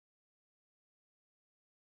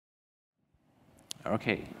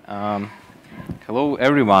Okay. Hello,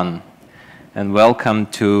 everyone, and welcome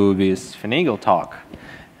to this Finagle talk.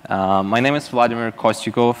 My name is Vladimir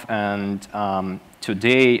Kostyukov, and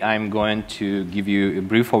today I'm going to give you a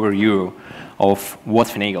brief overview of what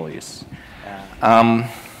Finagle is.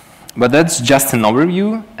 But that's just an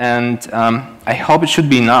overview, and I hope it should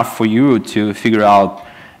be enough for you to figure out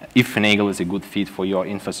if Finagle is a good fit for your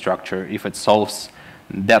infrastructure, if it solves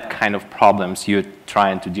that kind of problems you're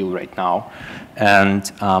trying to deal right now.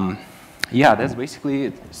 And yeah, that's basically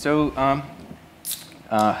it. So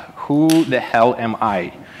who the hell am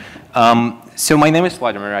I? So my name is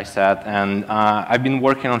Vladimir, I said, and I've been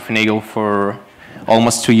working on Finagle for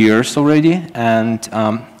almost 2 years already, and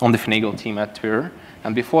on the Finagle team at Twitter.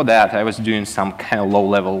 And before that, I was doing some kind of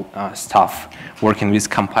low-level stuff, working with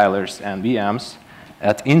compilers and VMs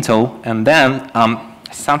at Intel. And then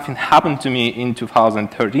something happened to me in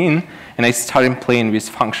 2013, and I started playing with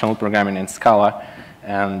functional programming in Scala.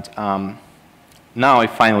 And now I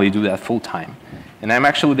finally do that full-time. And I'm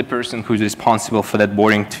actually the person who's responsible for that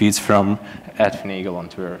boring tweets from @Finagle on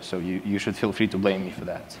Twitter. So you should feel free to blame me for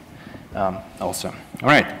that also. All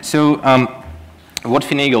right, so what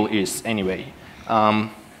Finagle is anyway.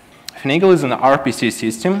 Finagle is an RPC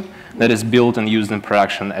system that is built and used in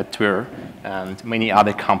production at Twitter and many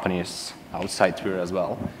other companies outside Twitter as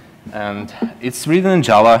well. And it's written in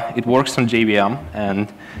Java, it works on JVM, and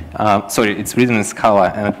sorry, it's written in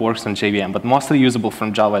Scala and it works on JVM, but mostly usable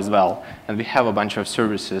from Java as well. And we have a bunch of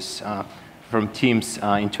services from teams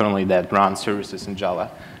internally that run services in Java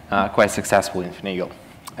quite successfully in Finagle.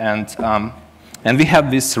 And we have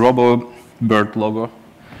this RoboBird logo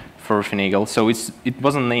for Finagle. So it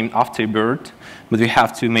wasn't named after a bird, but we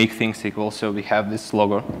have to make things equal. So we have this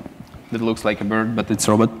logo that looks like a bird, but it's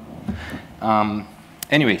robot.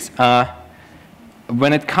 Anyways,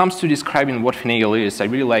 when it comes to describing what Finagle is, I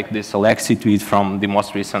really like this Alexei tweet from the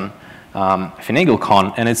most recent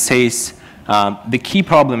FinagleCon, and it says, the key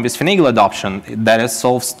problem with Finagle adoption that it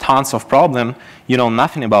solves tons of problems you know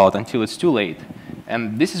nothing about until it's too late.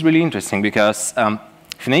 And this is really interesting because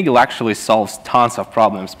Finagle actually solves tons of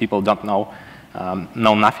problems people don't know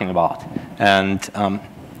nothing about. And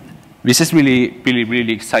this is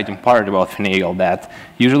really exciting part about Finagle, that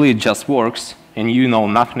usually it just works and you know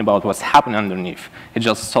nothing about what's happening underneath. It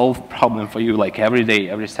just solves problem for you like every day,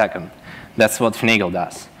 every second. That's what Finagle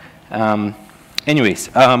does. Anyways,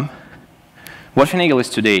 what Finagle is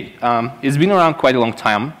today. It's been around quite a long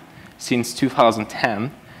time, since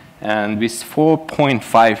 2010, and with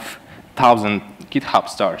 4.5 thousand GitHub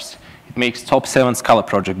stars. It makes top 7 Scala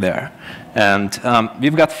project there. And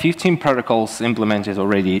we've got 15 protocols implemented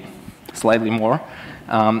already, slightly more,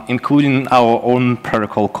 including our own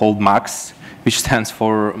protocol called MAX, which stands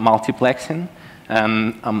for multiplexing.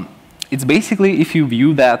 And it's basically, if you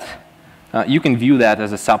view that, you can view that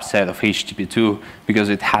as a subset of HTTP2 because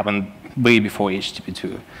it happened way before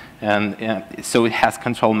HTTP2. And so it has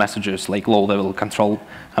control messages, like low-level control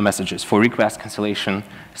messages for request cancellation,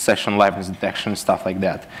 session liveness detection, stuff like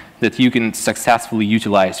that, that you can successfully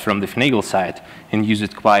utilize from the Finagle side and use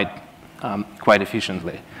it quite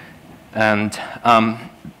efficiently. And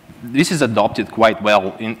this is adopted quite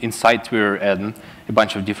well inside Twitter and a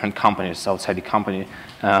bunch of different companies outside the company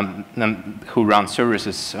who run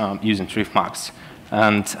services using ThriftMax.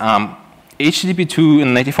 And HTTP2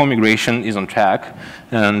 and 94 migration is on track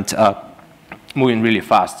and moving really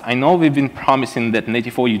fast. I know we've been promising that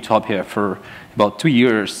 94 utopia for about 2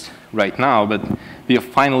 years right now, but we are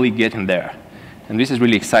finally getting there. And this is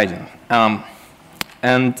really exciting.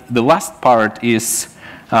 And the last part is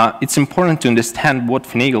it's important to understand what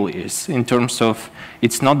Finagle is in terms of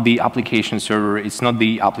it's not the application server, it's not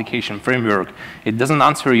the application framework. It doesn't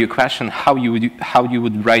answer your question how you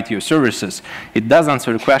would write your services. It does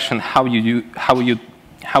answer the question how you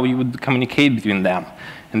would communicate between them.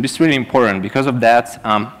 And this is really important. Because of that,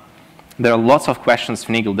 there are lots of questions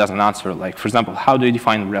Finagle doesn't answer. Like, for example, how do you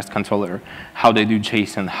define a REST controller? How do you do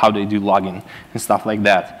JSON? How do you do logging? And stuff like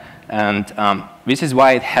that. And this is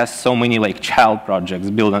why it has so many like child projects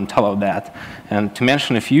built on top of that. And to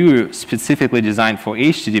mention a few specifically designed for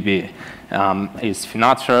HTTP is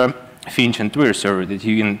Finatra, Finch, and Twitter server that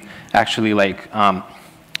you can actually like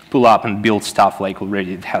pull up and build stuff like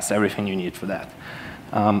already. It has everything you need for that.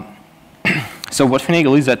 So what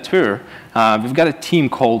Finagle is at Twitter, we've got a team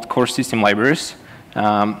called Core System Libraries. There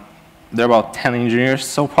are about 10 engineers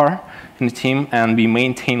so far in the team, and we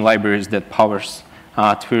maintain libraries that powers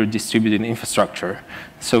Twitter distributed infrastructure.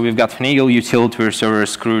 So we've got Finagle, Util, Twitter Server,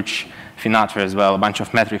 Scrooge, Finatra as well, a bunch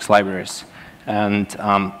of metrics libraries. And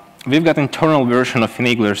we've got internal version of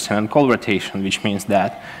Finaglers and call rotation, which means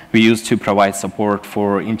that we use to provide support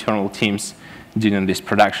for internal teams during these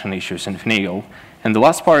production issues in Finagle. And the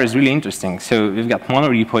last part is really interesting. So we've got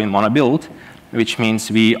monorepo and monobuild, which means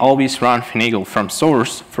we always run Finagle from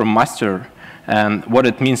source, from master. And what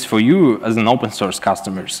it means for you as an open source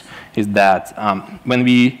customers is that when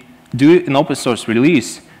we do an open source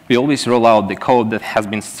release, we always roll out the code that has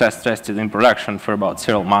been stress tested in production for about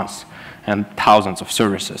several months and thousands of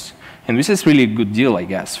services. And this is really a good deal, I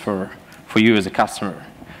guess, for you as a customer.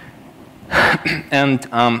 And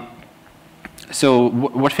so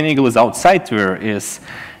what Finagle is outside there is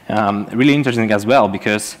really interesting as well,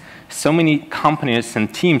 because so many companies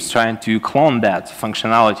and teams trying to clone that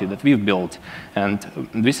functionality that we've built. And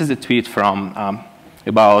this is a tweet from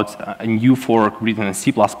about a new fork written in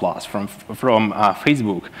C++ from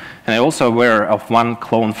Facebook. And I'm also aware of one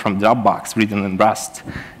clone from Dropbox written in Rust.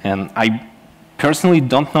 And I personally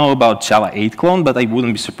don't know about Java 8 clone, but I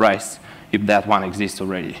wouldn't be surprised if that one exists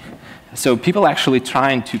already. So people actually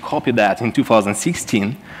trying to copy that in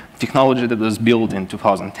 2016, technology that was built in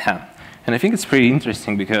 2010. And I think it's pretty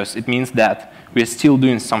interesting because it means that we're still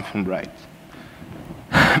doing something right.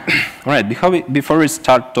 All right, before we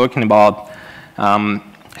start talking about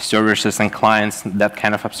services and clients, that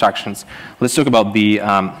kind of abstractions, let's talk about the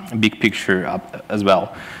big picture as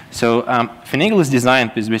well. So Finagle is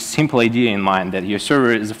designed with this simple idea in mind that your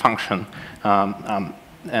server is a function,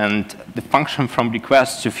 and the function from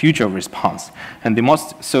request to future response. And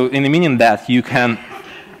so in the meaning that you can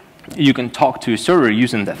talk to a server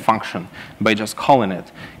using that function by just calling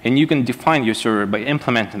it. And you can define your server by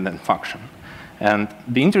implementing that function. And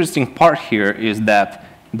the interesting part here is that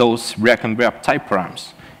those rec and grep type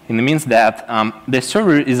params. And it means that the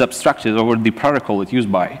server is abstracted over the protocol it's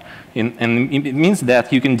used by. And it means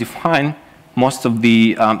that you can define most of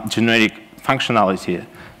the generic functionality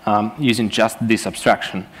using just this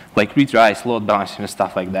abstraction, like retries, load balancing, and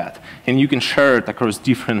stuff like that. And you can share it across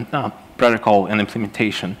different protocol and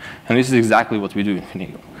implementation. And this is exactly what we do in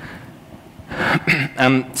Finagle.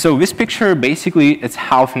 So this picture, basically, it's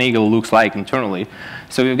how Finagle looks like internally.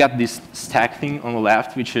 So we've got this stack thing on the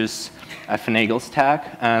left, which is a Finagle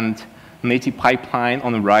stack, and native pipeline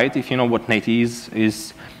on the right. If you know what native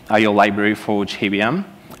is your library for JVM.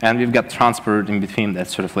 And we've got transport in between that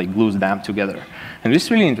sort of like glues them together. And this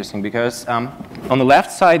is really interesting because on the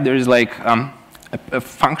left side, there is like a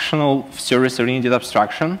functional service-oriented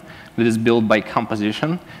abstraction that is built by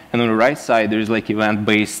composition. And on the right side, there is like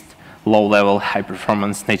event-based, low-level,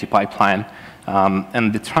 high-performance native pipeline.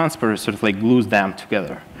 And the transport sort of like glues them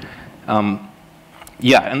together.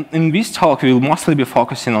 Yeah, and in this talk, we will mostly be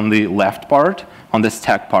focusing on the left part, on the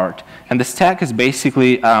stack part. And the stack is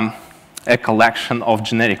basically a collection of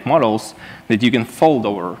generic models that you can fold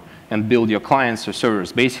over and build your clients or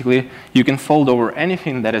servers. Basically, you can fold over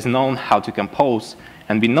anything that is known how to compose,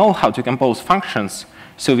 and we know how to compose functions,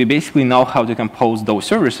 so we basically know how to compose those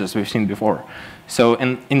services we've seen before. So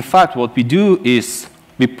in fact, what we do is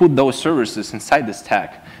we put those services inside the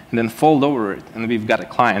stack and then fold over it, and we've got a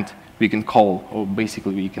client we can call, or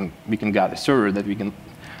basically we can get a server that we can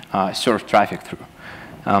serve traffic through.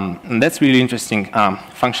 And that's really interesting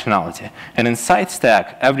functionality. And inside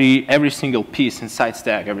stack, every single piece inside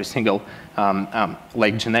stack, every single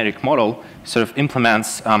like generic model sort of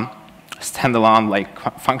implements standalone like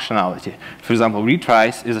functionality. For example,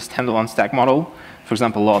 retries is a standalone stack model. For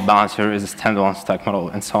example, load balancer is a standalone stack model,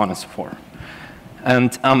 and so on and so forth.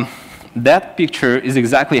 And that picture is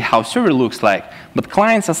exactly how server looks like, but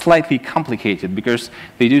clients are slightly complicated because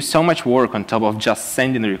they do so much work on top of just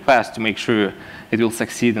sending the request to make sure it will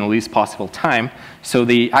succeed in the least possible time. So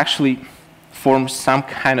they actually form some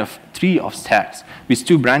kind of tree of stacks with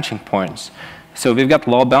two branching points. So we've got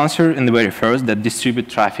load balancer in the very first that distribute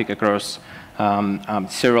traffic across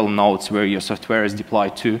several nodes where your software is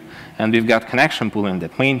deployed to. And we've got connection pooling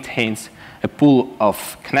that maintains a pool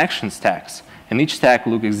of connection stacks. And each stack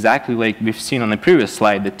looks exactly like we've seen on the previous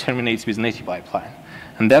slide that terminates with native pipeline.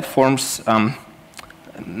 And that forms,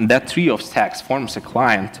 that tree of stacks forms a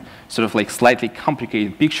client, sort of like slightly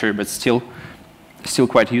complicated picture, but still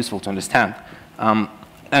quite useful to understand.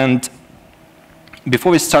 And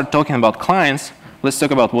before we start talking about clients, let's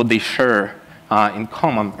talk about what they share in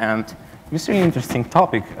common. And this is a really interesting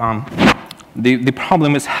topic. The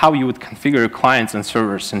problem is how you would configure clients and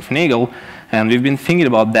servers in Finagle. And we've been thinking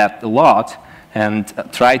about that a lot and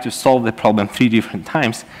try to solve the problem 3 different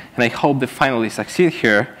times. And I hope they finally succeed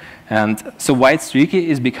here. And so why it's tricky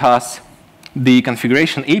is because the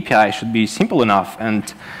configuration API should be simple enough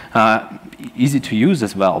and easy to use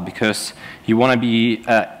as well, because you want to be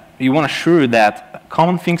assure that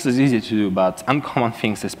common things is easy to do, but uncommon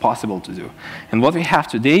things is possible to do. And what we have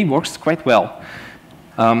today works quite well.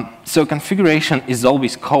 So configuration is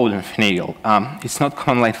always code in Finagle. It's not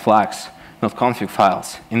conlight flags, not config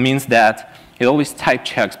files. It means that it always type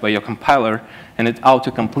checks by your compiler, and it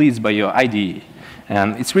auto-completes by your IDE.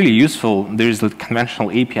 And it's really useful. There is a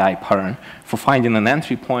conventional API pattern for finding an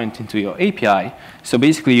entry point into your API. So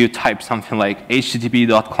basically, you type something like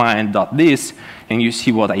http.client.this, and you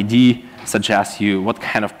see what ID suggests you, what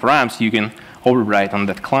kind of params you can overwrite on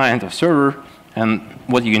that client or server, and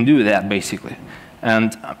what you can do with that, basically.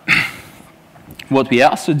 And what we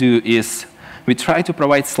also do is we try to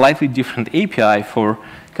provide slightly different API for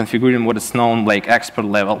configuring what is known like expert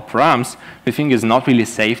level params. We think is not really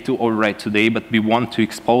safe to overwrite today, but we want to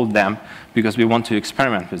expose them because we want to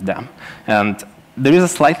experiment with them. And there is a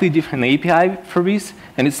slightly different API for this,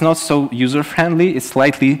 and it's not so user-friendly. It's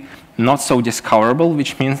slightly not so discoverable,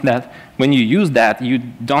 which means that when you use that, you're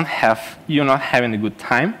not having a good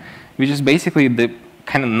time, which is basically the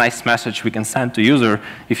kind of nice message we can send to user.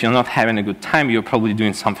 If you're not having a good time, you're probably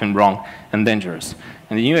doing something wrong and dangerous.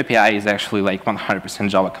 And the new API is actually like 100%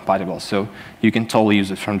 Java compatible, so you can totally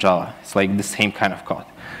use it from Java. It's like the same kind of code.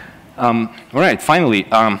 All right, finally,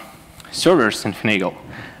 servers in Finagle.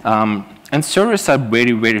 And servers are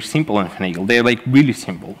very, very simple in Finagle. They're like really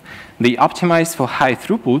simple. They optimize for high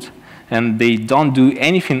throughput, and they don't do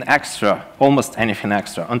anything extra, almost anything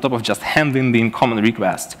extra, on top of just handling the incoming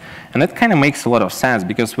request. And that kind of makes a lot of sense,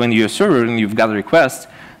 because when you're a server and you've got a request,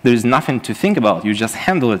 there's nothing to think about. You just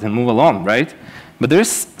handle it and move along, right? But there's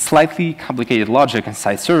slightly complicated logic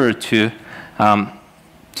inside server to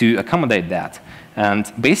accommodate that.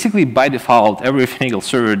 And basically, by default, every Finagle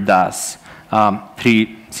server does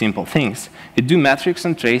 3 simple things. It do metrics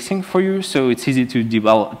and tracing for you, so it's easy to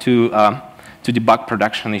develop to debug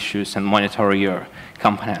production issues and monitor your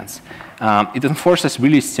components. It enforces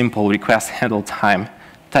really simple request handle time,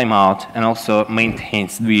 timeout, and also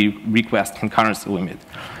maintains the request concurrency limit.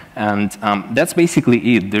 And that's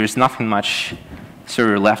basically it. There's nothing much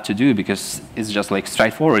server left to do because it's just like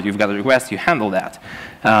straightforward. You've got a request, you handle that.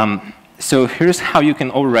 So here's how you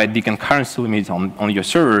can override the concurrency limit on your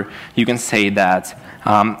server. You can say that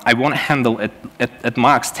I want to handle at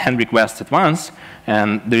max 10 requests at once,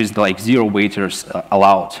 and there's like 0 waiters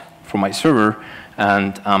allowed for my server,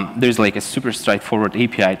 and there's like a super straightforward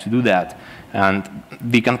API to do that. And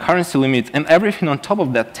the concurrency limit and everything on top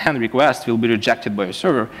of that 10 requests will be rejected by a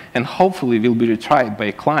server, and hopefully will be retried by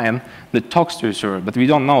a client that talks to a server. But we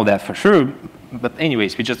don't know that for sure. But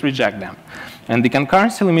anyways, we just reject them. And the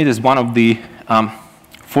concurrency limit is one of the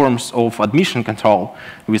forms of admission control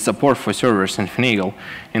we support for servers in Finagle.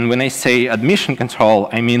 And when I say admission control,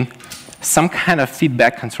 I mean some kind of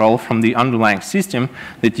feedback control from the underlying system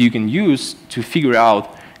that you can use to figure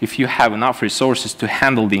out if you have enough resources to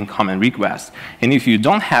handle the incoming request. And if you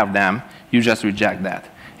don't have them, you just reject that.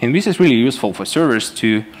 And this is really useful for servers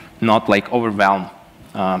to not like overwhelm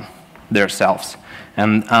themselves.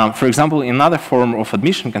 And for example, another form of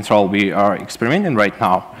admission control we are experimenting right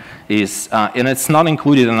now is, and it's not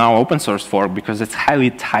included in our open source fork because it's highly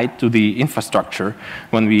tied to the infrastructure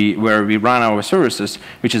where we run our services,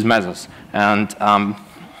 which is Mesos. And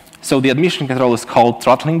so the admission control is called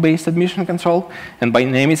throttling-based admission control, and by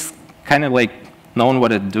name it's kind of like known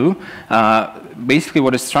what it do. Basically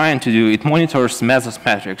what it's trying to do, it monitors Mesos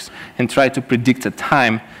metrics and try to predict a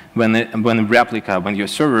time when your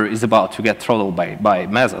server is about to get throttled by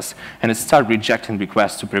Mesos, and it starts rejecting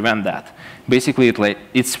requests to prevent that. Basically,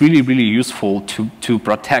 it's really, really useful to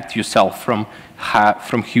protect yourself from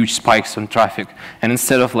huge spikes on traffic. And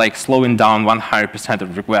instead of like slowing down 100%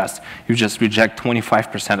 of requests, you just reject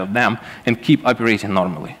 25% of them and keep operating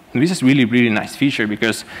normally. And this is really, really nice feature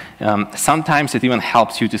because sometimes it even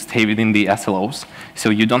helps you to stay within the SLOs. So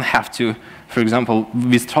you don't have to, for example,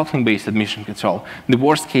 with throttling-based admission control, the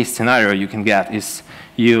worst case scenario you can get is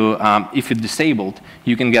if it's disabled,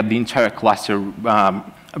 you can get the entire cluster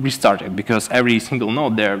restarted because every single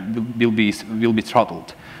node there will be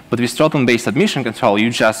throttled. But with throttling-based admission control, you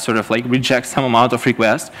just sort of like reject some amount of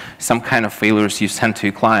requests, some kind of failures you send to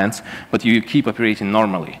your clients, but you keep operating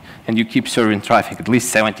normally. And you keep serving traffic, at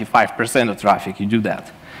least 75% of traffic, you do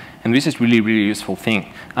that. And this is really, really useful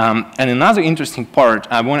thing. And another interesting part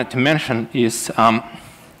I wanted to mention is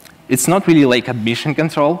it's not really like admission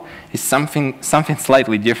control. It's something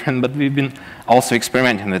slightly different, but we've been also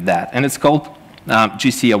experimenting with that. And it's called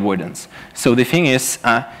GC avoidance. So the thing is,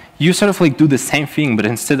 you sort of like do the same thing, but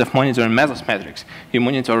instead of monitoring Mesos metrics, you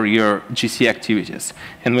monitor your GC activities.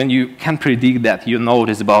 And when you can predict that your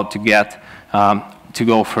node is about to get to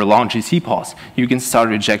go for a long GC pause, you can start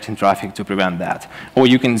rejecting traffic to prevent that. Or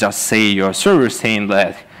you can just say your server saying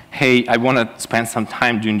that hey, I want to spend some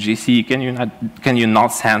time doing GC, can you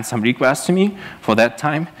not send some requests to me for that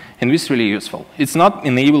time? And this is really useful. It's not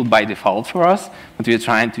enabled by default for us, but we're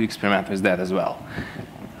trying to experiment with that as well.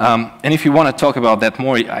 And if you want to talk about that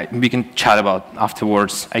more, we can chat about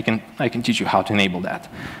afterwards. I can teach you how to enable that.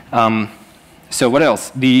 So what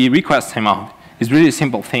else? The request timeout is really a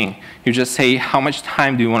simple thing. You just say how much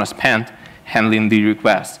time do you want to spend handling the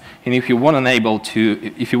request. And if you wasn't able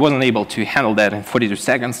to handle that in 42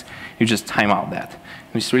 seconds, you just time out that.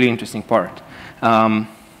 It's a really interesting part. All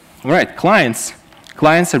right, clients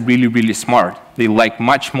are really, really smart. They like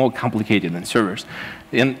much more complicated than servers.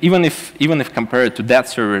 And even if compared to that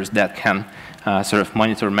servers that can sort of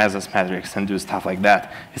monitor Mesos metrics and do stuff like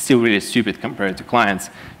that, it's still really stupid compared to clients.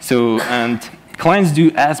 So, and clients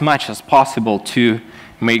do as much as possible to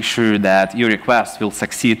make sure that your request will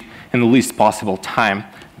succeed in the least possible time.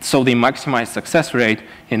 So they maximize success rate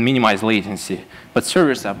and minimize latency. But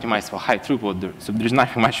servers optimize for high throughput, so there's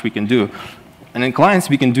nothing much we can do. And in clients,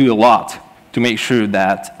 we can do a lot to make sure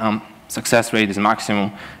that success rate is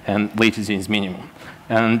maximum and latency is minimum.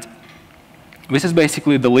 And this is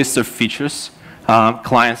basically the list of features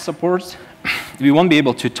client supports. We won't be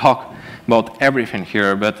able to talk about everything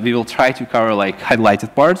here, but we will try to cover like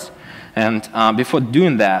highlighted parts. And before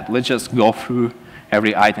doing that, let's just go through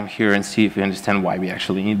every item here and see if we understand why we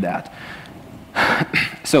actually need that.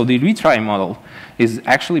 So the retry model is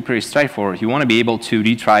actually pretty straightforward. You want to be able to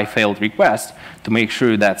retry failed requests to make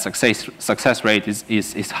sure that success rate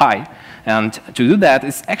is high. And to do that,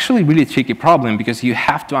 it's actually a really tricky problem because you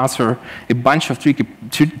have to answer a bunch of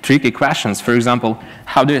tricky questions. For example,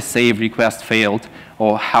 how do I say if request failed?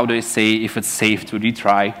 Or how do I say if it's safe to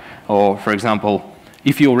retry? Or for example,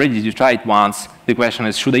 if you already tried once, the question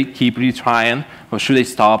is, should I keep retrying? Or should I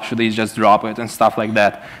stop? Should I just drop it? And stuff like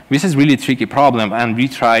that. This is really a tricky problem, and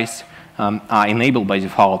retries are enabled by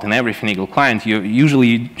default in every Finagle client. You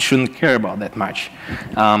usually shouldn't care about that much.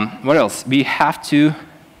 What else? We have to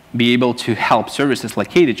be able to help services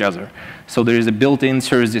locate each other. So there is a built-in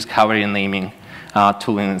service discovery and naming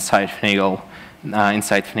tooling inside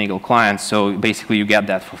Finagle clients. So basically, you get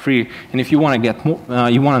that for free. And if you want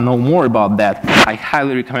to know more about that, I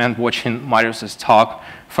highly recommend watching Marius's talk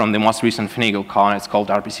from the most recent Finagle con. It's called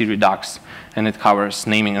RPC Redux, and it covers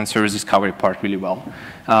naming and service discovery part really well.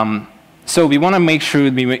 So we want to make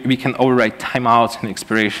sure we can override timeouts and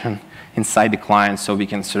expiration inside the client, so we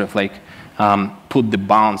can sort of like put the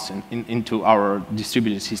bounds into our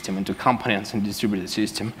distributed system, into components in distributed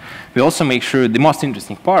system. We also make sure, the most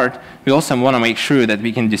interesting part, we also want to make sure that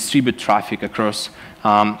we can distribute traffic across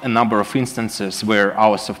a number of instances where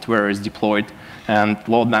our software is deployed, and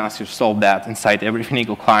load balancers solve that inside every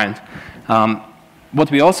Finagle client. What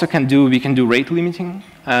we also can do, we can do rate limiting,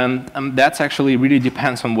 and that's actually really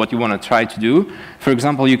depends on what you want to try to do. For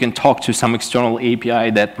example, you can talk to some external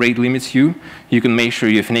API that rate limits you. You can make sure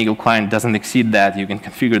your Finagle client doesn't exceed that. You can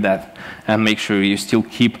configure that and make sure you still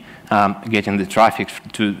keep getting the traffic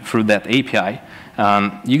through that API.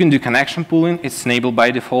 You can do connection pooling. It's enabled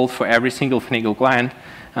by default for every single Finagle client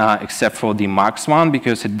except for the Max one,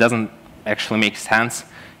 because it doesn't actually make sense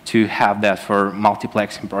to have that for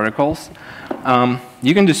multiplexing protocols.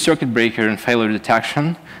 You can do circuit breaker and failure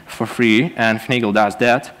detection for free, and Finagle does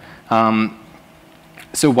that.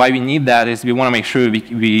 So why we need that is we want to make sure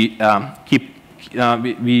we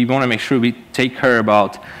want to make sure we take care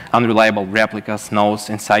about unreliable replicas, nodes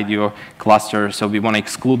inside your cluster. So we want to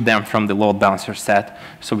exclude them from the load balancer set,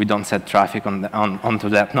 so we don't set traffic onto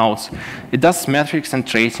that nodes. It does metrics and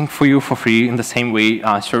tracing for you for free in the same way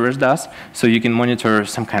servers does. So you can monitor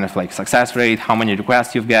some kind of like success rate, how many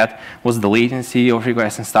requests you've got, what's the latency of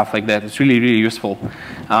requests and stuff like that. It's really, really useful.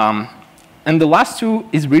 And the last two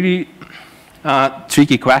is really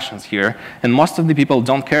tricky questions here, and most of the people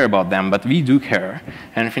don't care about them, but we do care,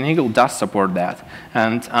 and Finagle does support that.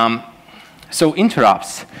 And so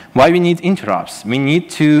interrupts. Why we need interrupts? We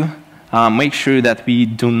need to make sure that we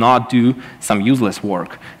do not do some useless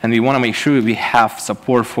work, and we want to make sure we have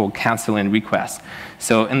support for canceling requests.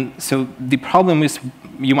 So the problem is,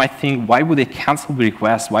 you might think, why would they cancel the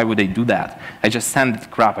request? Why would they do that? I just send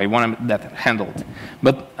it crap. I want that handled.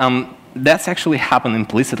 But that's actually happened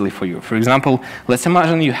implicitly for you. For example, let's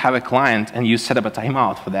imagine you have a client and you set up a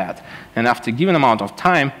timeout for that. And after a given amount of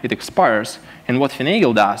time, it expires. And what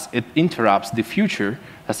Finagle does, it interrupts the future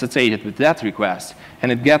associated with that request.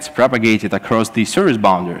 And it gets propagated across the service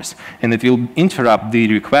boundaries. And it will interrupt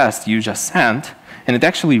the request you just sent. And it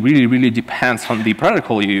actually really, really depends on the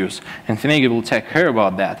protocol you use. And Finagle will take care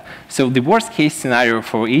about that. So the worst case scenario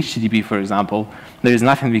for HTTP, for example, there is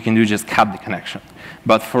nothing we can do, just cut the connection.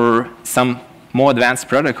 But for some more advanced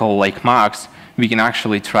protocol like MAX, we can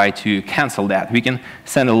actually try to cancel that. We can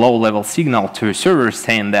send a low-level signal to a server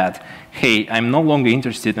saying that, hey, I'm no longer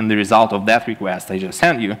interested in the result of that request I just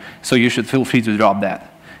sent you, so you should feel free to drop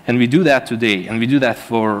that. And we do that today, and we do that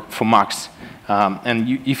for Max.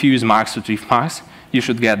 If you use Max to retrieve Max, you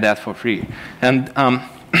should get that for free. And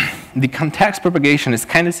the context propagation is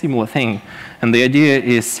kind of similar thing. And the idea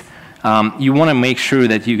is you want to make sure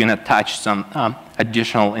that you can attach some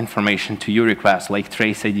additional information to your request, like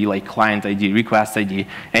trace ID, like client ID, request ID,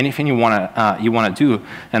 anything you want to do.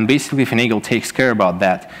 And basically, Finagle takes care about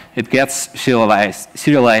that. It gets serialized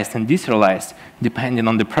and deserialized depending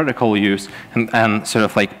on the protocol you use, and sort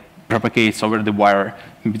of like propagates over the wire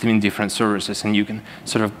between different services, and you can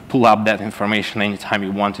sort of pull up that information anytime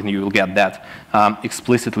you want, and you will get that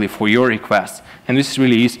explicitly for your request. And this is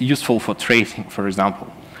really useful for tracing, for example.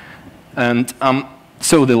 And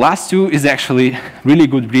so the last two is actually really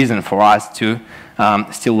good reason for us to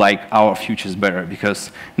still like our futures better, because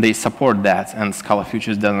they support that, and Scala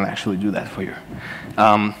futures doesn't actually do that for you.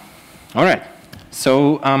 All right.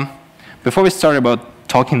 So before we start about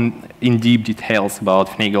talking in deep details about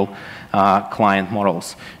Finagle client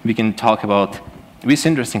models, we can talk about this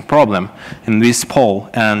interesting problem in this poll.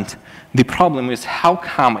 And the problem is, how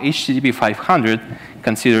come HTTP 500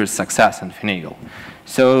 considers success in Finagle?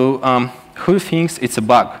 So who thinks it's a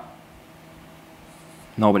bug?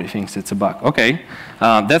 Nobody thinks it's a bug. OK,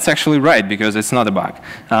 that's actually right, because it's not a bug.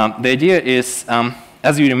 The idea is,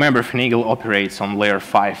 as you remember, Finagle operates on layer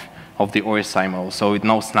 5 of the OSI model, so it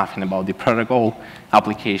knows nothing about the protocol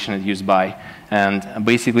application it's used by. And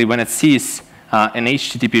basically, when it sees an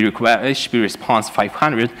HTTP response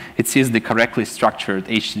 500, it sees the correctly structured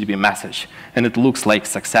HTTP message, and it looks like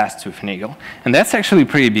success to Finagle. And that's actually a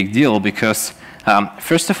pretty big deal, because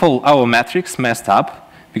first of all, our metrics messed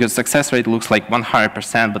up, because success rate looks like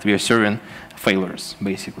 100%, but we are serving failures,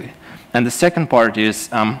 basically. And the second part is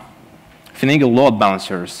Finagle load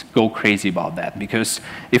balancers go crazy about that, because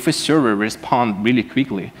if a server responds really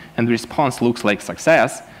quickly and the response looks like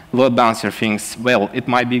success, load balancer thinks, well, it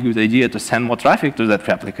might be a good idea to send more traffic to that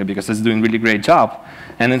replica because it's doing a really great job.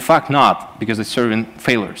 And in fact, not, because it's serving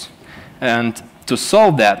failures. And to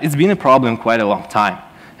solve that, it's been a problem quite a long time.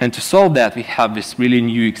 And to solve that, we have this really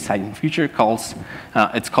new, exciting feature called,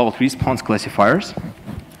 it's called response classifiers.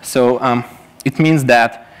 So it means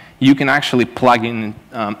that you can actually plug in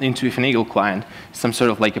into a Finagle client some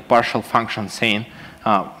sort of like a partial function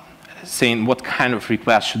saying what kind of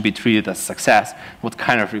requests should be treated as success, what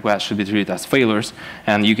kind of requests should be treated as failures,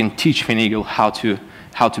 and you can teach Finagle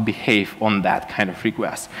how to behave on that kind of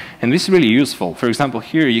request. And this is really useful. For example,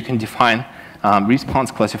 here you can define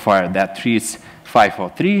response classifier that treats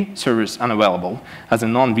 503 servers unavailable as a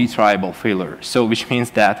non-retriable failure. So which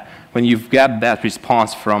means that when you've got that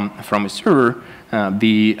response from a server,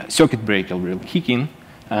 the circuit breaker will kick in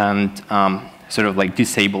and sort of like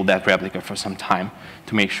disable that replica for some time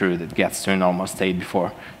to make sure that it gets to a normal state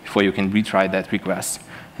before you can retry that request.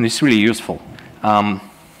 And it's really useful.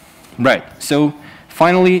 Right. So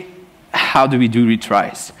finally, how do we do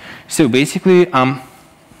retries? So basically,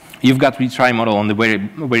 you've got retry model on the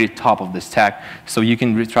very top of the stack, so you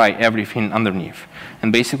can retry everything underneath.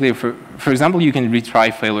 And basically, for example, you can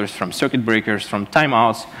retry failures from circuit breakers, from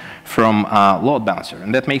timeouts, from load balancer.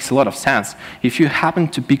 And that makes a lot of sense. If you happen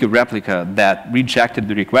to pick a replica that rejected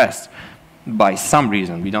the request by some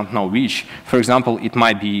reason, we don't know which. For example, it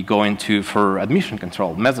might be going for admission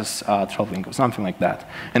control, Mesos throttling or something like that.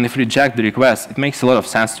 And if you reject the request, it makes a lot of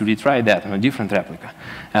sense to retry that on a different replica.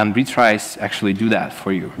 And retries actually do that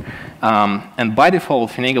for you. And by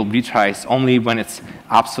default, Finagle retries only when it's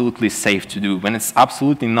absolutely safe to do, when it's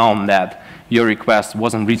absolutely known that your request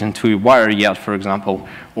wasn't written to a wire yet, for example,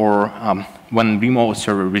 or when remote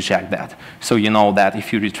server reject that. So you know that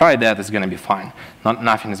if you retry that, it's going to be fine.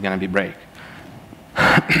 Nothing is going to be break.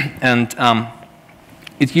 And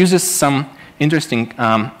it uses some interesting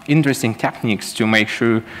techniques to make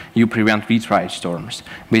sure you prevent retry storms,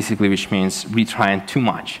 basically, which means retrying too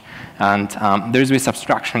much. And there's this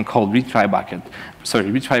abstraction called retry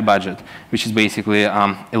budget, which is basically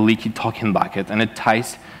a leaky token bucket, and it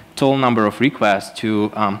ties total number of requests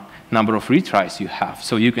to number of retries you have.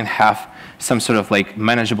 So you can have some sort of like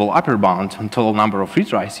manageable upper bound on total number of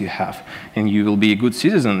retries you have, and you will be a good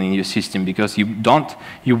citizen in your system because you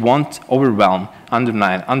won't overwhelm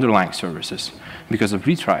underlying services because of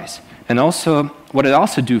retries. And also, what it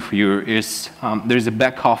also do for you is there's a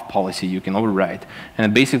back off policy you can override, and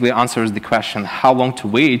it basically answers the question how long to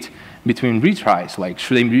wait between retries, like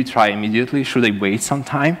should I retry immediately, should I wait some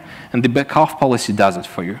time, and the backoff policy does it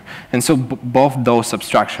for you. And so both those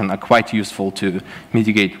abstractions are quite useful to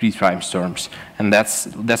mitigate retry storms, and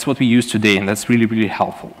that's what we use today, and that's really, really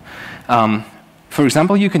helpful. For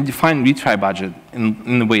example, you can define retry budget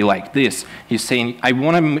in a way like this. You're saying, I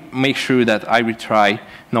want to make sure that I retry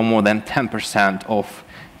no more than 10% of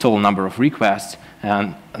total number of requests,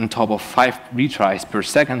 and on top of 5 retries per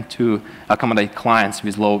second to accommodate clients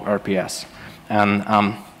with low RPS.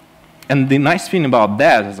 And the nice thing about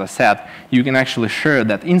that, as I said, you can actually share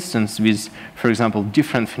that instance with, for example,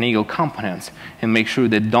 different Finagle components and make sure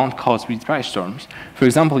they don't cause retry storms. For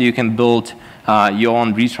example, you can build your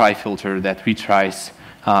own retry filter that retries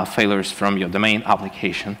failures from your domain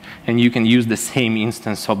application, and you can use the same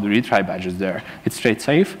instance of the retry badges there. It's straight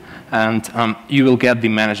safe, and you will get the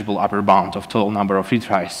manageable upper bound of total number of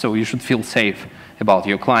retries. So you should feel safe about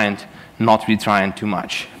your client not retrying too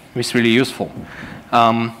much. It's really useful.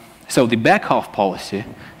 So the backoff policy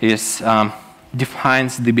is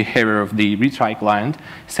defines the behavior of the retry client,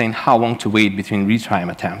 saying how long to wait between retry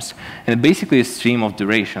attempts. And basically a stream of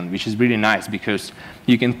duration, which is really nice because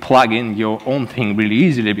you can plug in your own thing really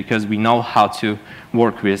easily because we know how to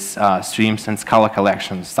work with streams and Scala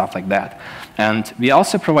collections, stuff like that. And we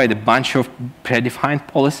also provide a bunch of predefined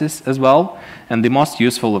policies as well, and the most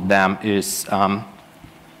useful of them is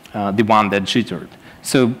the one that jittered.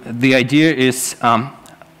 So the idea is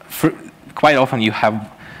quite often you have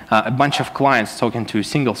a bunch of clients talking to a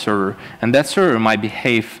single server, and that server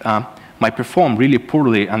might perform really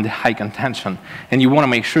poorly under high contention. And you want to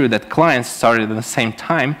make sure that clients started at the same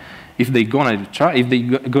time. If they're going to retry,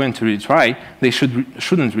 they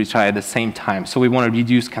shouldn't retry at the same time. So we want to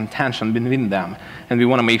reduce contention between them, and we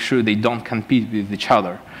want to make sure they don't compete with each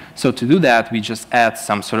other. So to do that, we just add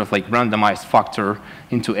some sort of like randomized factor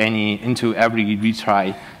into every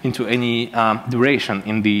retry, into any duration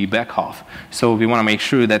in the backoff. So we want to make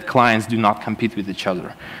sure that clients do not compete with each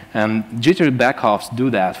other. And jittery backoffs do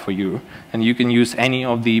that for you, and you can use any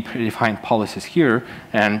of the predefined policies here.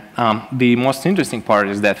 And the most interesting part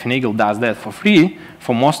is that Finagle does that for free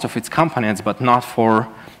for most of its components, but not for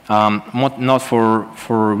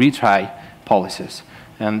retry policies.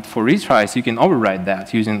 And for retries, you can override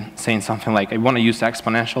that using saying something like, I want to use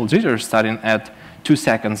exponential jitter starting at 2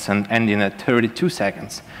 seconds and ending at 32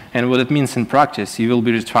 seconds. And what it means in practice, you will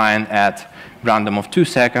be retrying at random of 2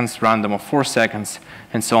 seconds, random of 4 seconds,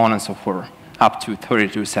 and so on and so forth, up to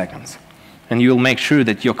 32 seconds. And you will make sure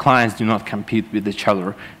that your clients do not compete with each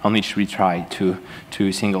other on each retry to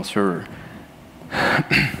a single server.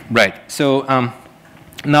 Right, so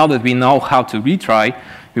now that we know how to retry,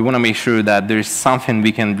 we want to make sure that there is something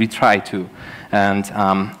we can retry to. And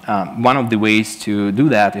one of the ways to do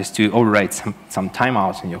that is to override some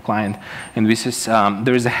timeouts in your client. And this is,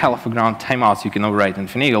 there is a hell of a ground timeouts you can override in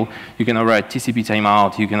Finagle. You can override TCP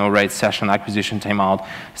timeout, you can override session acquisition timeout,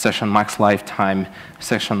 session max lifetime,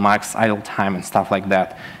 session max idle time, and stuff like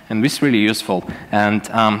that. And this is really useful. And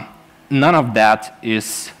none of that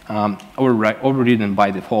is overridden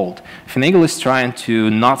by default. Finagle is trying to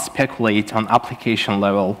not speculate on application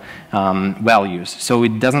level values, so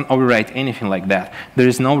it doesn't override anything like that. There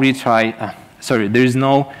is no retry, there is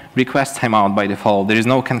no request timeout by default. There is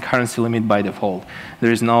no concurrency limit by default.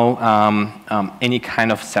 There is no any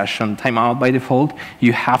kind of session timeout by default.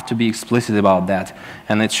 You have to be explicit about that,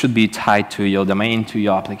 and it should be tied to your domain, to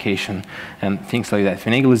your application, and things like that.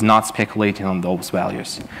 Finagle is not speculating on those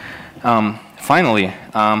values. Finally,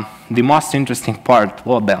 the most interesting part,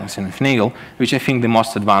 load balancing in Finagle, which I think the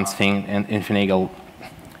most advanced thing in Finagle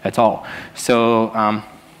at all. So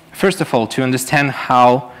first of all, to understand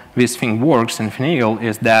how this thing works in Finagle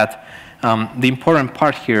is that the important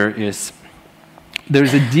part here is there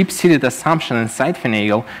is a deep-seated assumption inside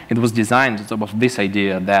Finagle. It was designed on top of this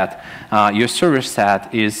idea that your server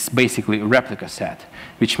set is basically a replica set,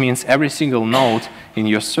 which means every single node in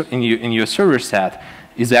your server set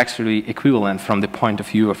is actually equivalent from the point of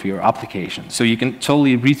view of your application. So you can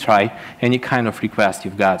totally retry any kind of request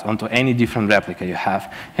you've got onto any different replica you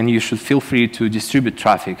have, and you should feel free to distribute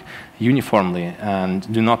traffic uniformly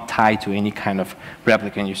and do not tie to any kind of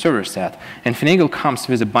replica in your server set. And Finagle comes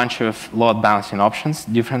with a bunch of load balancing options,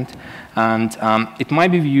 different, and it might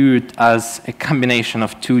be viewed as a combination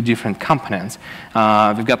of two different components.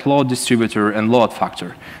 We've got load distributor and load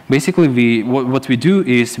factor. Basically, what we do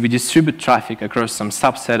is we distribute traffic across some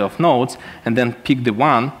subset of nodes and then pick the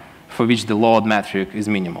one for which the load metric is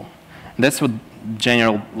minimal. And that's what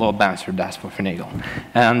general load balancer does for Finagle.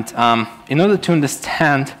 And in order to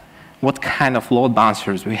understand what kind of load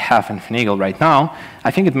balancers we have in Finagle right now,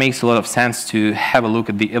 I think it makes a lot of sense to have a look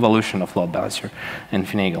at the evolution of load balancer in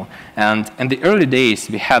Finagle. And in the early days,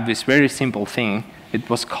 we had this very simple thing. It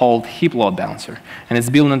was called heap load balancer. And it's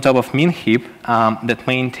built on top of min heap that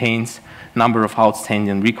maintains number of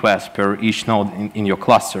outstanding requests per each node in your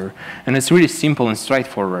cluster. And it's really simple and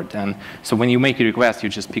straightforward. And so when you make a request, you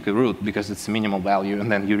just pick a root because it's a minimal value, and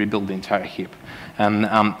then you rebuild the entire heap. And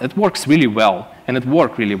it works really well, and it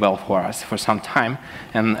worked really well for us for some time.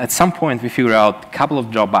 And at some point, we figured out a couple of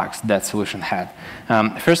drawbacks that solution had.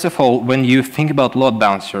 First of all, when you think about load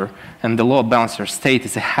balancer, and the load balancer state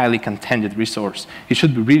is a highly contended resource, it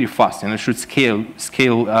should be really fast, and it should scale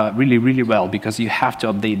really, really well, because you have to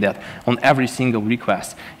update that on every single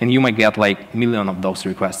request, and you might get like a million of those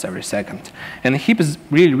requests every second. And the heap is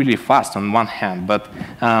really, really fast on one hand, but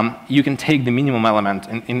you can take the minimum element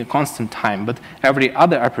in a constant time, but every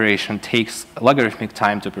other operation takes logarithmic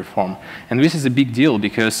time to perform. And this is a big deal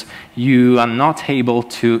because you are not able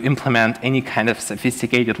to implement any kind of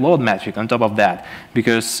sophisticated load metric on top of that,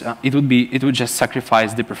 because it would just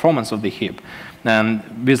sacrifice the performance of the heap.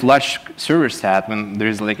 And with large server set, when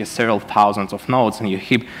there's like several thousands of nodes in your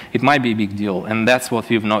heap, it might be a big deal, and that's what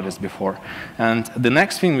we've noticed before. And the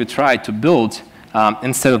next thing we tried to build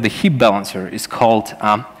instead of the heap balancer is called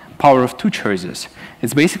power of two choices.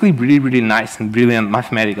 It's basically really, really nice and brilliant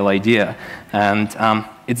mathematical idea. And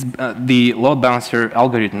it's the load balancer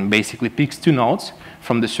algorithm basically picks two nodes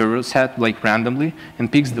from the server set like randomly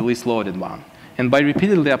and picks the least loaded one. And by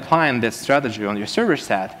repeatedly applying that strategy on your server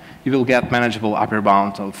set, you will get manageable upper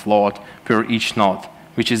bound of load per each node,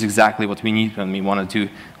 which is exactly what we need when we want to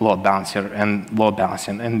do load balancer and load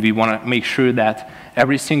balancing. And we want to make sure that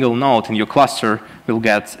every single node in your cluster will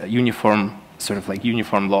get uniform, sort of like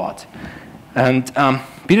uniform load. And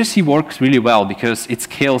B2C works really well because it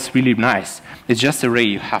scales really nice. It's just array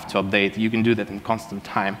you have to update. You can do that in constant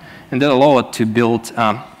time. And that allows us to build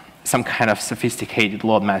some kind of sophisticated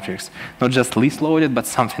load metrics, not just least loaded, but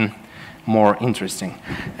something more interesting.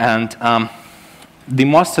 And the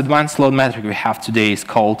most advanced load metric we have today is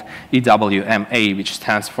called EWMA, which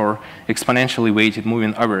stands for exponentially weighted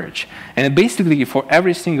moving average. And it basically, for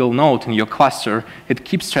every single node in your cluster, it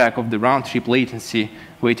keeps track of the round-trip latency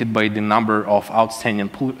weighted by the number of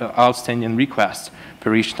outstanding requests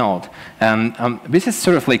per each node. And this is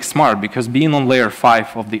sort of like smart, because being on layer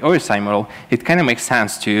 5 of the OSI model, it kind of makes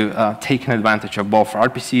sense to take an advantage of both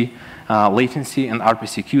RPC latency and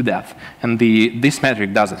RPC queue depth. And this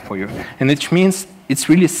metric does it for you. And which means it's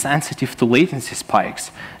really sensitive to latency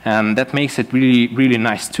spikes. And that makes it really, really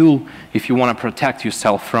nice tool if you want to protect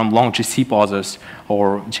yourself from long GC pauses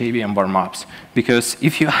or JVM warm-ups. Because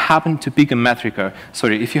if you happen to pick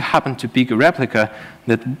if you happen to pick a replica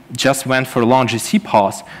that just went for a long GC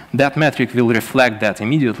pause, that metric will reflect that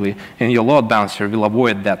immediately, and your load balancer will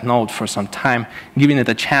avoid that node for some time, giving it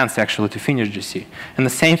a chance actually to finish GC. And the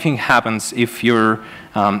same thing happens if you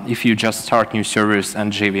just start new servers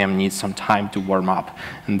and JVM needs some time to warm up.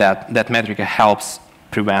 And that metric helps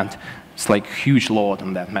prevent it's like huge load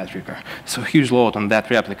on that metric. So huge load on that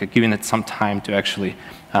replica, giving it some time to actually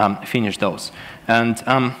finish those. And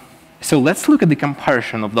so let's look at the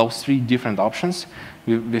comparison of those three different options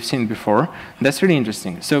we've seen before. That's really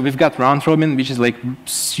interesting. So we've got round robin, which is like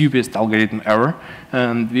stupidest algorithm ever.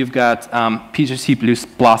 And we've got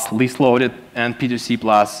P2C plus least loaded and P2C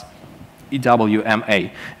plus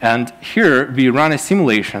EWMA. And here we run a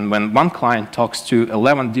simulation when one client talks to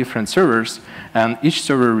 11 different servers, and each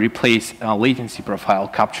server replaces a latency profile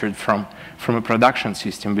captured from a production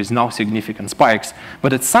system with no significant spikes.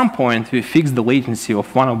 But at some point, we fix the latency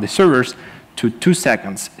of one of the servers to 2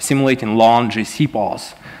 seconds, simulating long GC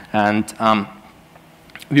pause. And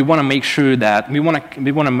we want to make sure that we want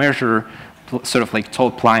to measure sort of like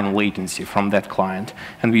top line latency from that client,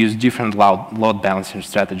 and we use different load balancing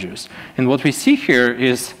strategies. And what we see here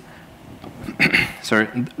is, sorry,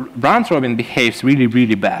 round robin behaves really,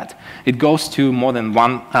 really bad. It goes to more than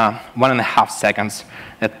 1.5 seconds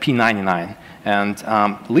at P99, and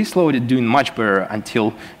least loaded doing much better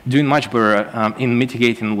in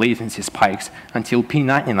mitigating latency spikes until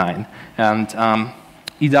P99, and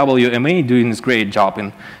EWMA doing this great job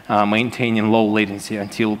in maintaining low latency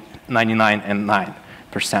until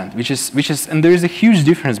 99.9%, which is, and there is a huge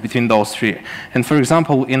difference between those three. And for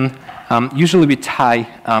example, usually we tie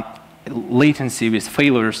latency with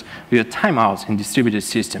failures with timeouts in distributed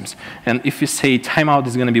systems. And if you say timeout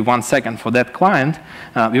is going to be 1 second for that client,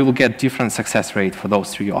 we will get different success rate for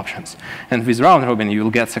those three options. And with round robin, you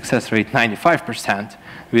will get success rate 95%.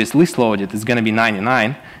 With least loaded, it's going to be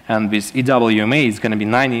 99, and with EWMA, it's going to be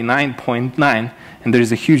 99.9. And there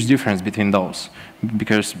is a huge difference between those,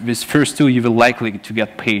 because with first two, you will likely to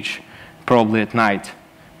get page probably at night.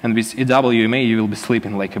 And with EWMA, you will be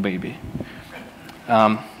sleeping like a baby.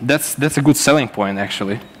 That's a good selling point,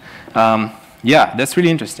 actually. Yeah, that's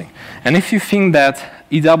really interesting. And if you think that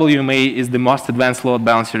EWMA is the most advanced load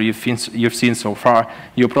balancer you've seen so far,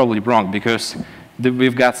 you're probably wrong, because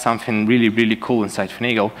we've got something really, really cool inside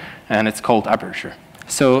Finagle, and it's called Aperture.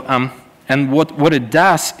 So, and what it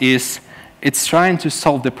does is it's trying to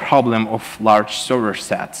solve the problem of large server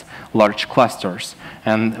sets, large clusters.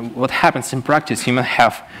 And what happens in practice, you might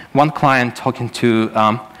have one client talking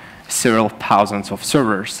to several thousands of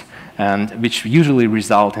servers, and which usually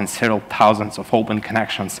result in several thousands of open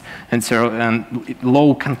connections and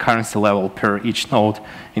low concurrency level per each node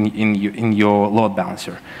in your load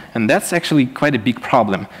balancer. And that's actually quite a big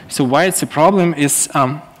problem. So why it's a problem is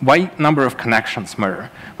why number of connections matter?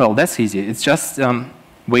 Well, that's easy. It's just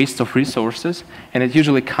waste of resources, and it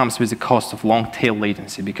usually comes with the cost of long tail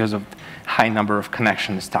latency because of high number of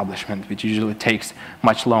connection establishment, which usually takes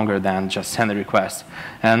much longer than just send a request.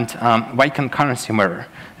 And why concurrency matter?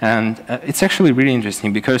 And it's actually really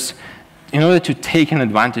interesting, because in order to take an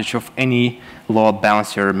advantage of any load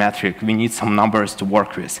balancer metric, we need some numbers to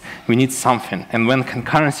work with. We need something. And when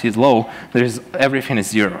concurrency is low, everything is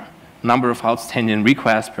zero. Number of outstanding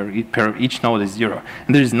requests per each node is zero.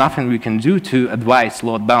 And there is nothing we can do to advise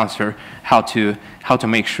load balancer how to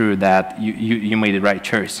make sure that you made the right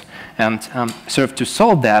choice. And sort of to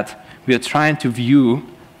solve that, we are trying to view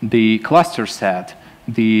the cluster set,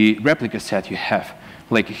 the replica set you have,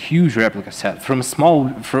 like a huge replica set, from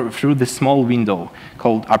through the small window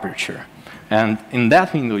called Aperture. And in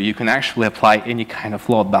that window, you can actually apply any kind of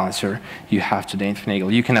load balancer you have today in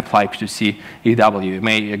Finagle. You can apply P2C,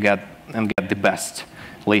 EWMA, and get the best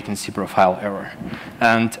latency profile ever.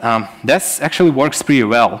 And that actually works pretty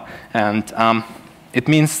well. And it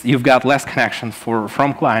means you've got less connections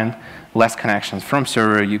from client, less connections from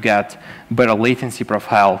server. You get better latency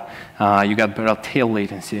profile. You got better tail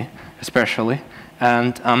latency, especially.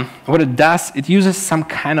 And what it does, it uses some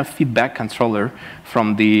kind of feedback controller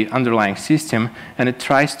from the underlying system, and it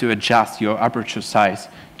tries to adjust your aperture size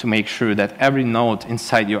to make sure that every node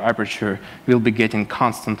inside your aperture will be getting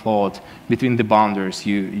constant load between the boundaries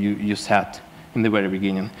you set in the very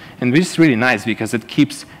beginning. And this is really nice, because it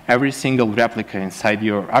keeps every single replica inside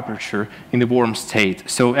your aperture in the warm state.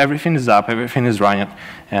 So everything is up, everything is running,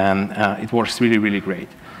 and it works really, really great.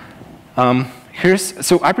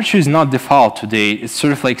 So Aperture is not default today. It's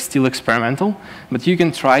sort of like still experimental, but you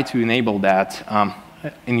can try to enable that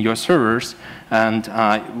in your servers. And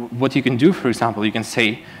what you can do, for example, you can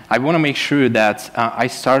say, I want to make sure that I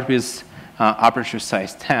start with aperture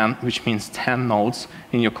size 10, which means 10 nodes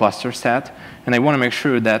in your cluster set. And I want to make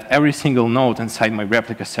sure that every single node inside my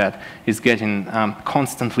replica set is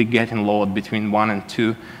constantly getting load between 1 and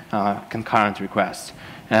 2 concurrent requests.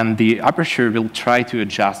 And the aperture will try to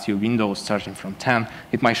adjust your window starting from 10.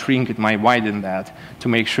 It might shrink, it might widen that to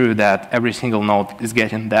make sure that every single node is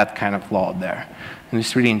getting that kind of load there. And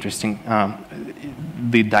it's really interesting,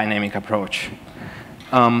 the dynamic approach.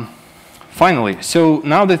 Finally, so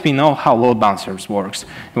now that we know how load balancers works,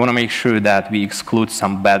 we want to make sure that we exclude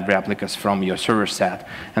some bad replicas from your server set,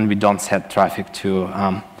 and we don't set traffic to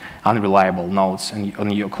unreliable nodes on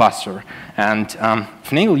your cluster. And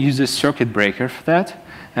Finagle uses circuit breaker for that.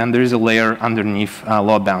 And there is a layer underneath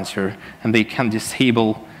load balancer, and they can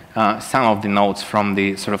disable some of the nodes from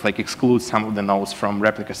the sort of like exclude some of the nodes from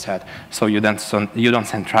replica set, so you don't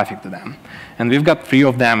send traffic to them. And we've got 3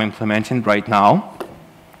 of them implemented right now.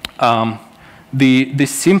 The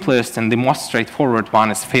simplest and the most straightforward one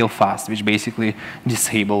is fail fast, which basically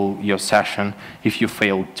disable your session if you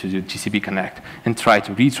fail to do TCP connect and try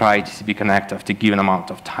to retry TCP connect after a given amount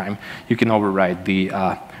of time. You can override the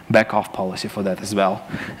back-off policy for that as well.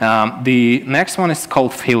 The next one is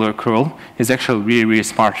called failure curl. It's actually a really, really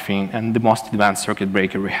smart thing and the most advanced circuit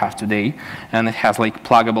breaker we have today. And it has like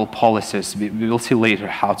pluggable policies. We will see later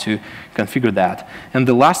how to configure that. And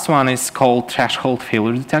the last one is called threshold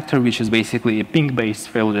failure detector, which is basically a ping-based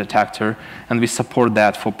failure detector. And we support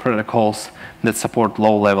that for protocols that support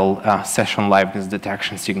low-level session liveness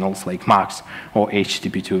detection signals like MAX or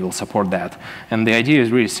HTTP2 will support that. And the idea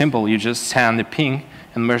is really simple. You just send a ping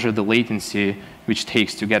and measure the latency which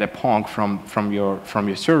takes to get a PONG from your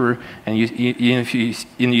server, and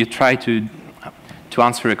you try to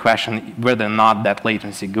answer a question whether or not that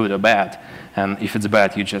latency good or bad. And if it's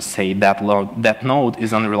bad, you just say that node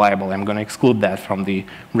is unreliable. I'm going to exclude that from the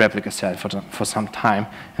replica set for some time,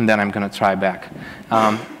 and then I'm going to try back.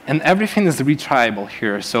 And everything is retryable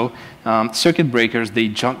here. So circuit breakers, they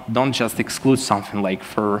don't just exclude something like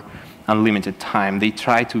for unlimited time. They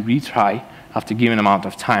try to retry after given amount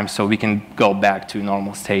of time, so we can go back to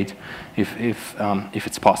normal state if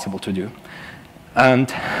it's possible to do.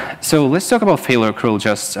 And so let's talk about failure accrual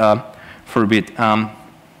just for a bit.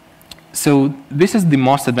 So this is the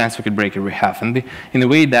most advanced circuit breaker we have, and in the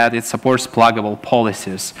way that it supports pluggable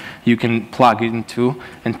policies, you can plug it into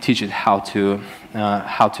and teach it how to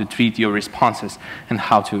treat your responses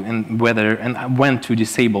and whether and when to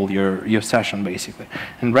disable your session, basically.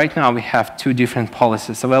 And right now we have two different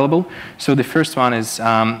policies available. So the first one is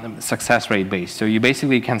success rate based. So you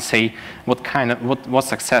basically can say what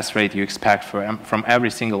success rate you expect from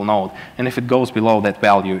every single node, and if it goes below that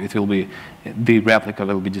value, it will be the replica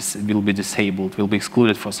will be disabled, will be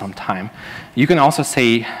excluded for some time. You can also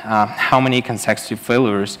say how many consecutive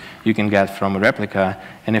failures you can get from a replica,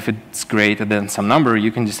 and if it's greater than some number,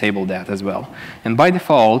 you can disable that as well. And by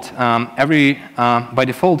default,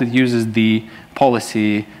 it uses the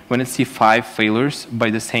policy when it sees 5 failures by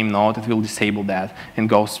the same node, it will disable that and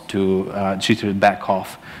goes to jitter back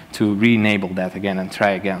off to re-enable that again and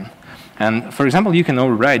try again. And for example, you can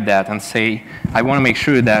override that and say, I want to make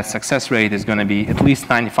sure that success rate is going to be at least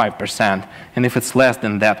 95%. And if it's less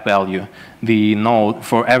than that value, the node,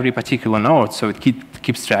 for every particular node, so it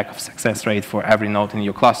keeps track of success rate for every node in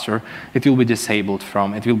your cluster, it will be disabled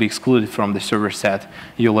from, it will be excluded from the server set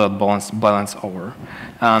you load balance over.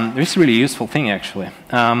 This is a really useful thing, actually.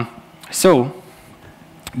 So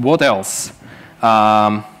what else?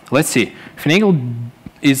 Let's see. Finagle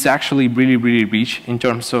is actually really, really rich in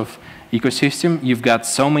terms of ecosystem. You've got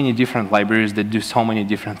so many different libraries that do so many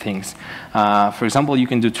different things. For example, you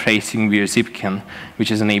can do tracing via Zipkin,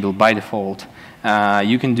 which is enabled by default.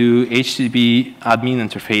 You can do HTTP admin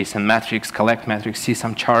interface and metrics, collect metrics, see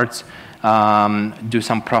some charts, do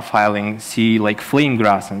some profiling, see like flame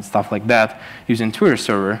graphs and stuff like that using Twitter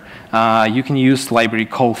server. You can use library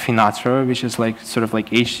called Finatra, which is like sort of like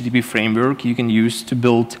HTTP framework you can use to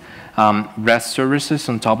build REST services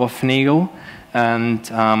on top of Finagle,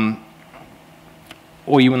 and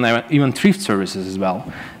or even thrift services as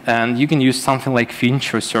well. And you can use something like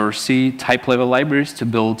Finch or Sourcey type level libraries to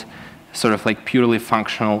build sort of like purely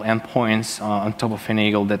functional endpoints on top of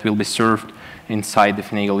Finagle that will be served inside the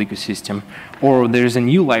Finagle ecosystem. Or there's a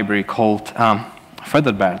new library called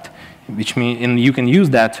Featherbed, which means, and you can use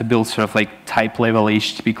that to build sort of like type level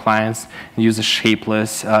HTTP clients, and use a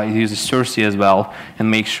shapeless, it uses Sourcey as well, and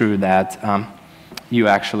make sure that you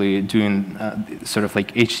actually doing sort of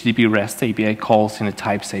like HTTP REST API calls in a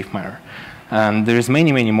type-safe manner. And there's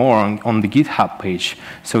many, many more on the GitHub page,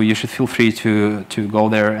 so you should feel free to go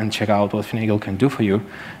there and check out what Finagle can do for you.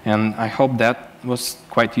 And I hope that was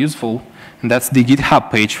quite useful. And that's the GitHub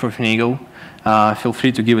page for Finagle. Feel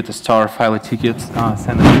free to give it a star, file a ticket,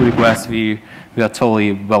 send a pull request. We are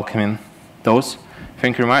totally welcoming those.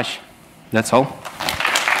 Thank you very much. That's all.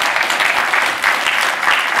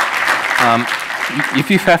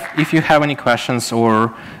 If you have any questions,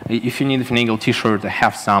 or if you need a Finagle t-shirt, I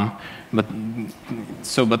have some. But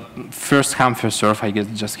first come, first serve, I guess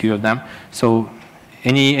just a few of them. So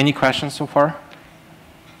any questions so far?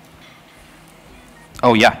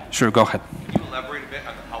 Oh yeah, sure, go ahead. Can you elaborate a bit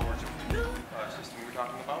on the powers of system you were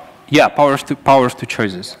talking about? Yeah, powers to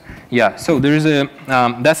choices. Yeah, so there is a,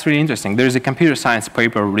 that's really interesting. There is a computer science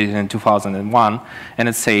paper written in 2001, and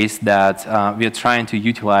it says that we are trying to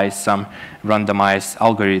utilize some randomized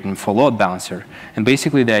algorithm for load balancer. And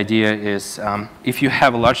basically the idea is if you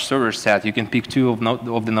have a large server set, you can pick 2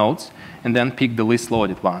 of the nodes and then pick the least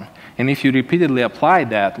loaded one. And if you repeatedly apply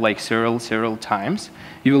that like several times,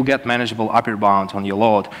 you will get manageable upper bound on your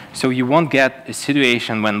load. So you won't get a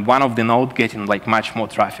situation when one of the nodes getting like much more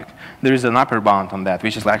traffic. There is an upper bound on that,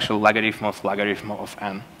 which is actually logarithm of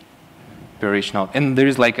n per each node. And there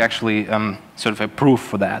is like actually sort of a proof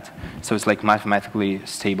for that. So it's like mathematically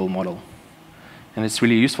stable model. And it's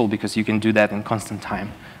really useful because you can do that in constant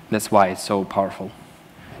time. That's why it's so powerful.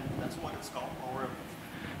 That's what it's called,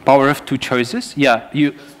 power of 2 choices. Yeah,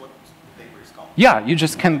 you. Yeah, you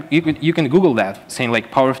just can you can Google that, saying like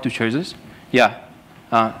power of 2 choices. Yeah.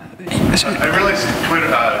 I realize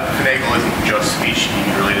Finagle isn't just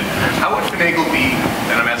HTTP related. How would Finagle be,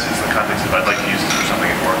 and I'm asking this in the context of I'd like to use this for something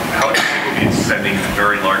important, how would Finagle be sending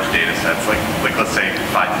very large data sets, like let's say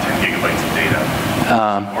 5 to 10 gigabytes of data,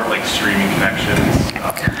 or like streaming connections?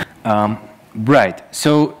 Right.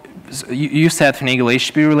 So you said Finagle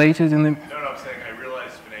HTTP related in the. No, I'm saying I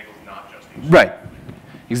realize Finagle's not just HTTP. Right.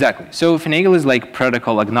 Exactly. So Finagle is like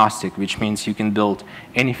protocol agnostic, which means you can build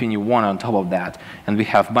anything you want on top of that. And we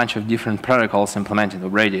have a bunch of different protocols implemented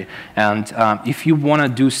already. And if you want to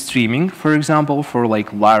do streaming, for example, for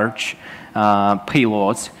like large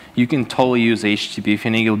payloads, you can totally use HTTP.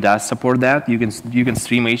 Finagle does support that. You can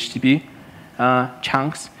stream HTTP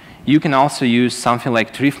chunks. You can also use something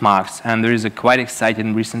like ThriftMax, and there is a quite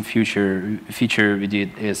exciting recent feature we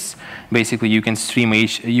did is basically you can stream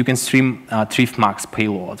ThriftMax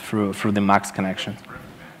payload through the Max connection.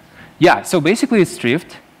 Yeah, so basically it's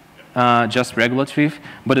Thrift, just regular Thrift,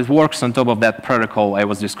 but it works on top of that protocol I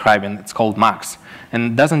was describing. It's called Max,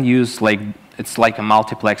 and it doesn't use like it's like a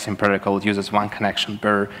multiplexing protocol. It uses one connection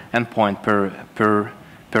per endpoint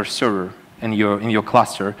per server in your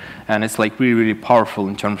cluster, and it's like really powerful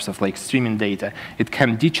in terms of like streaming data. It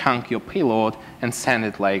can de-chunk your payload and send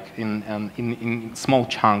it like in small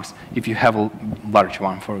chunks if you have a large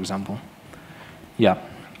one, for example. Yeah.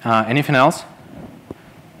 Anything else?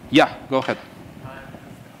 Yeah, go ahead.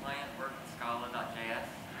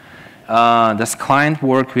 Does the client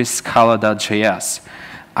work with Scala.js?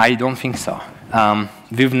 I don't think so.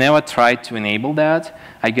 We've never tried to enable that.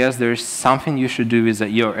 I guess there's something you should do with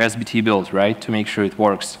your SBT build, right, to make sure it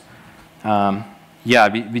works. Yeah,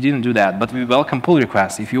 we didn't do that, but we welcome pull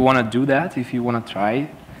requests. If you want to do that, if you want to try, you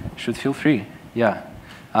should feel free. Yeah.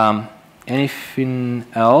 Anything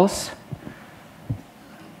else?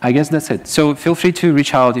 I guess that's it. So feel free to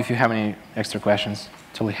reach out if you have any extra questions.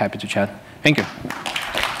 Totally happy to chat. Thank you.